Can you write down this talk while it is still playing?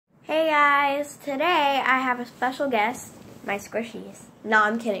guys, today I have a special guest, my squishies. No,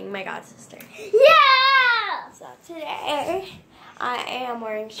 I'm kidding, my god sister. Yeah! So today, I am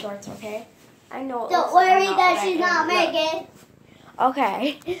wearing shorts, okay? I know. Don't worry that she's not Megan.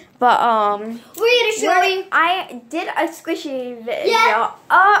 Okay, but we're gonna show you. I did a squishy video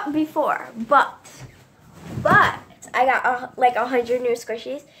before, but I got like 100 new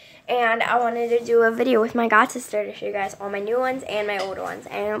squishies, and I wanted to do a video with my god sister to show you guys all my new ones and my old ones.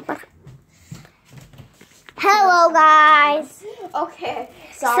 And hello, guys. Okay,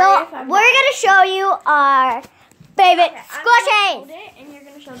 so we're gonna show you our favorite squishies. And you're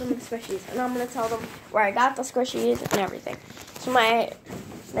gonna show them the squishies, and I'm gonna tell them where I got the squishies and everything. So my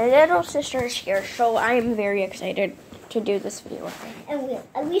little sister is here, so I am very excited to do this video with her. And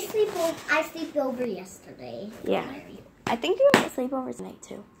I slept over yesterday. Yeah. I think you were sleepover tonight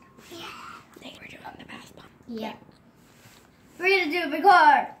too. Yeah. They were doing the bath bomb. Yeah. We're gonna do a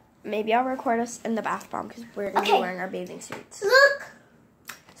record. Maybe I'll record us in the bath bomb because we're gonna be wearing our bathing suits. Look.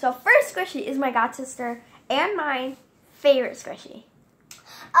 So first squishy is my god sister and my favorite squishy.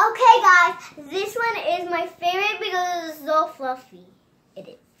 Okay, guys, this one is my favorite because it's so fluffy. It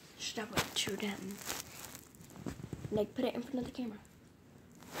is. Stop it, chew them. Like, put it in front of the camera.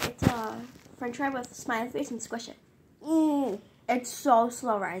 It's a French fry with a smiley face and squish it. It's so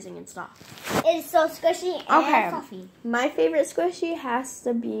slow rising and soft. It's so squishy and fluffy. My favorite squishy has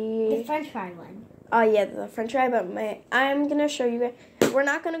to be the French fry one. Oh yeah, the French fry. But I'm gonna show you guys. We're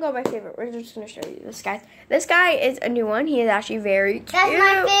not gonna go by favorite. We're just gonna show you this guy. This guy is a new one. He is actually very cute. That's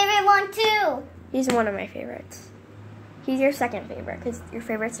my favorite one too. He's one of my favorites. He's your second favorite because your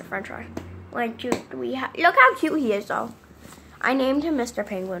favorite's the French fry. Like, look how cute he is though. I named him Mr.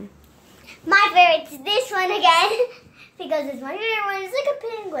 Penguin. My favorite's this one again because it's my favorite one. It's like a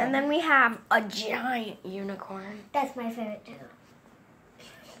penguin. And then we have a giant unicorn. That's my favorite too.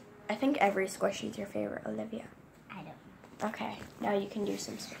 I think every squishy's your favorite, Olivia. I don't. Okay, now you can do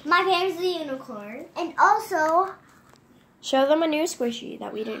some squishy. My favorite's the unicorn. And also, show them a new squishy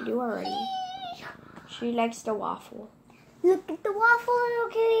that we didn't do already. She likes the waffle. Look at the waffle, little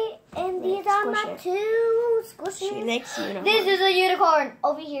kitty. And these are my two squishies. She likes unicorn. This is a unicorn.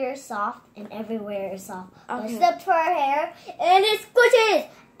 Over here is soft and everywhere is soft. Okay. Except for her hair. And it squishes.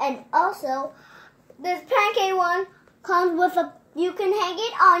 And also, this pancake one comes with you can hang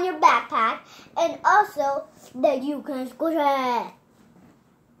it on your backpack. And also, that you can squish it.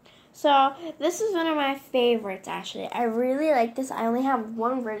 So, this is one of my favorites, actually. I really like this. I only have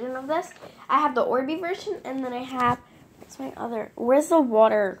one version of this. I have the Orbeez version, and then I have... Where's the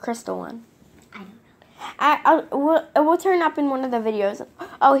water crystal one? I don't know. It will turn up in one of the videos.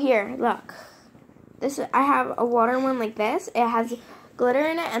 Oh, here, look. I have a water one like this. It has glitter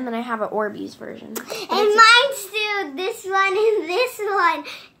in it, and then I have an Orbeez version. And mine's too. This one and this one.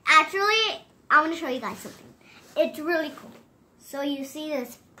 Actually, I want to show you guys something. It's really cool. So you see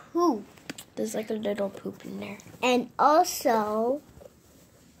this poop. There's like a little poop in there. And also,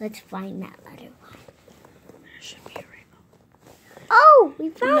 let's find that letter one. There should be a rainbow. Oh, we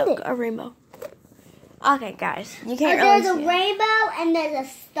found it. A rainbow. Okay, guys. You can't There's a rainbow and there's a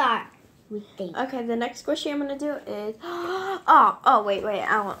star. We think. Okay, the next squishy I'm going to do is... Oh, wait.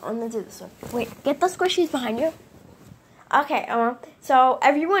 I want to do this one. Wait, get the squishies behind you. Okay, so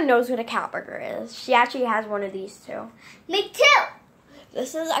everyone knows what a cat burger is. She actually has one of these too. Me too.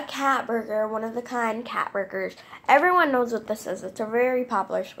 This is a cat burger, one of the kind cat burgers. Everyone knows what this is. It's a very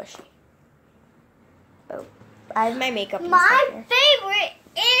popular squishy. Oh, I have my makeup. My favorite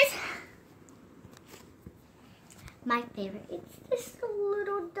is It's this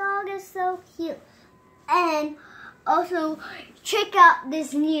little dog. Is so cute. And also, check out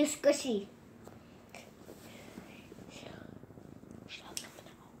this new squishy.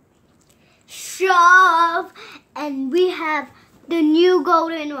 Shove. And we have the new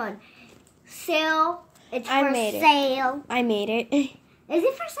golden one. Sale. It's for sale. I made it. Is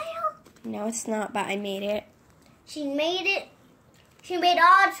it for sale? No, it's not, but I made it. She made it. She made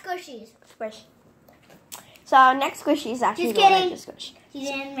all the squishies. Squish. So next squishy is actually the largest squish. She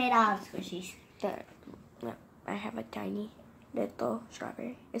didn't make all the squishies. No, I have a tiny little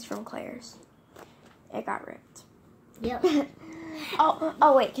strawberry. It's from Claire's. It got ripped. Yep.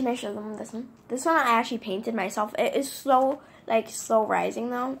 Oh wait, can I show them this one? This one I actually painted myself. It is slow rising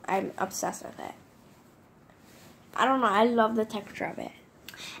though. I'm obsessed with it. I don't know. I love the texture of it.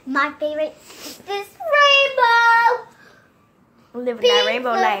 My favorite is this rainbow. Living that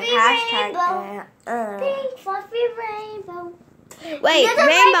rainbow like hashtag. Pink fluffy rainbow. Wait,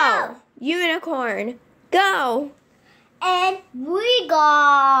 rainbow. Unicorn. Go. And we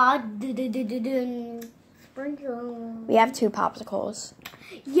got sprinkle. We have 2 popsicles.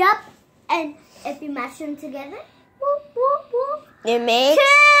 Yep. And if you mash them together, whoop, whoop, whoop. It makes...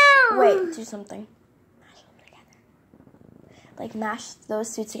 2. Wait, do something. Mash them together. Like, mash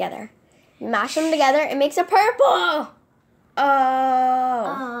those two together. You mash them together, it makes a purple!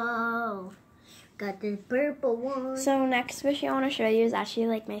 Oh. Got this purple one. So, next squishy I want to show you is actually,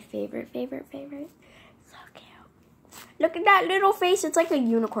 like, my favorite. So cute. Look at that little face. It's like a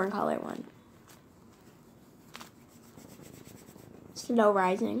unicorn color one. Slow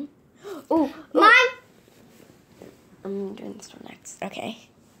rising. Oh, I'm doing this one next. Okay.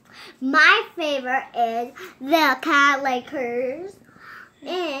 My favorite is the cat like hers.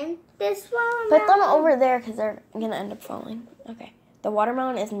 And this one. Put them over there because they're going to end up falling. Okay. The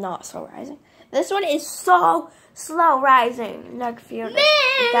watermelon is not slow rising. This one is so slow rising. Like Fiona.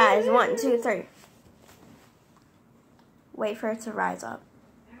 Guys, 1, 2, 3. Wait for it to rise up.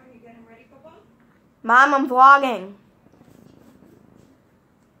 Are you getting ready, Papa? Mom, I'm vlogging.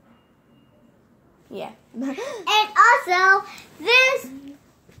 Yeah. And also, this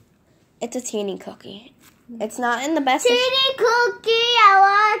It's a teeny cookie. It's not in the best. teeny cookie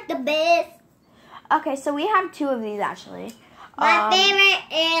I like the best. Okay, so we have 2 of these actually. My favorite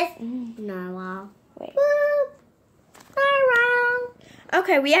is narwhal. Wait. Boop. Narwhal.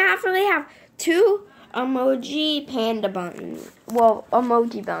 Okay, we actually have 2 emoji panda buns. Well,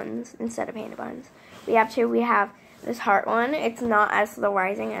 emoji buns instead of panda buns. We have 2. We have this heart one. It's not as slow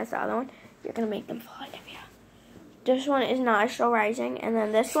rising as the other one. You're gonna make them fall out of you. This one is not as slow rising, and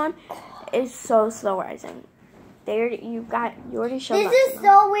then this one is so slow rising. You already showed This that is to them.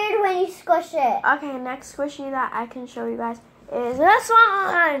 so weird when you squish it. Okay, next squishy that I can show you guys is this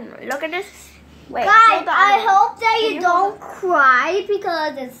one. Look at this. Wait, Guys, hold on. I hope that Can you you don't cry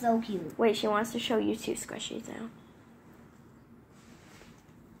because it's so cute. Wait, she wants to show you 2 squishies now.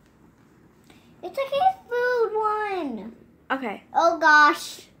 It's like a food one. Okay, Oh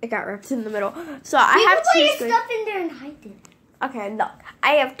gosh. it got ripped in the middle. So I You have can put 2 your squishies. stuff in there and hide it. Okay, look.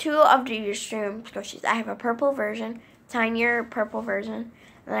 I have 2 of the extreme squishies. I have a purple version, tinier purple version,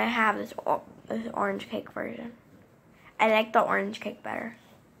 and I have this orange cake version. I like the orange cake better.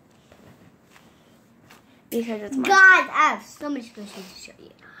 Because it's Guys, more... I have so much squishies to show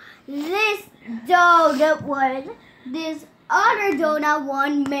you. This donut one, this other donut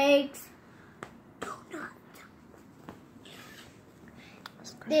one makes donut.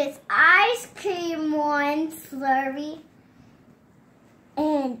 This ice cream one, Slurpee.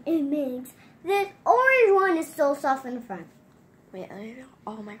 And it makes this orange one is so soft in the front. Wait,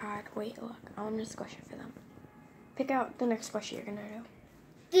 oh my god. Wait, look. I want to squish it for them. Pick out the next squishy you're going to do.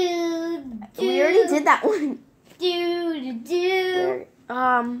 We already did that one.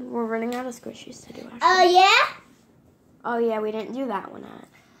 We're running out of squishies to do. Actually. Oh, yeah? Oh yeah, we didn't do that one.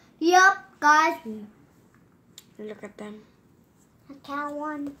 Yup, guys. Look at them. A cat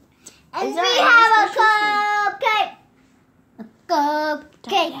one. And Is we there have a any cupcake. A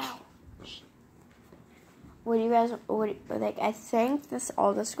cupcake. What do you guys? Like? I think that's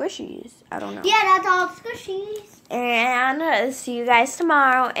all the squishies. I don't know. Yeah, that's all squishies. And see you guys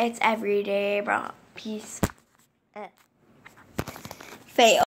tomorrow. It's everyday, bro. Peace. Fail.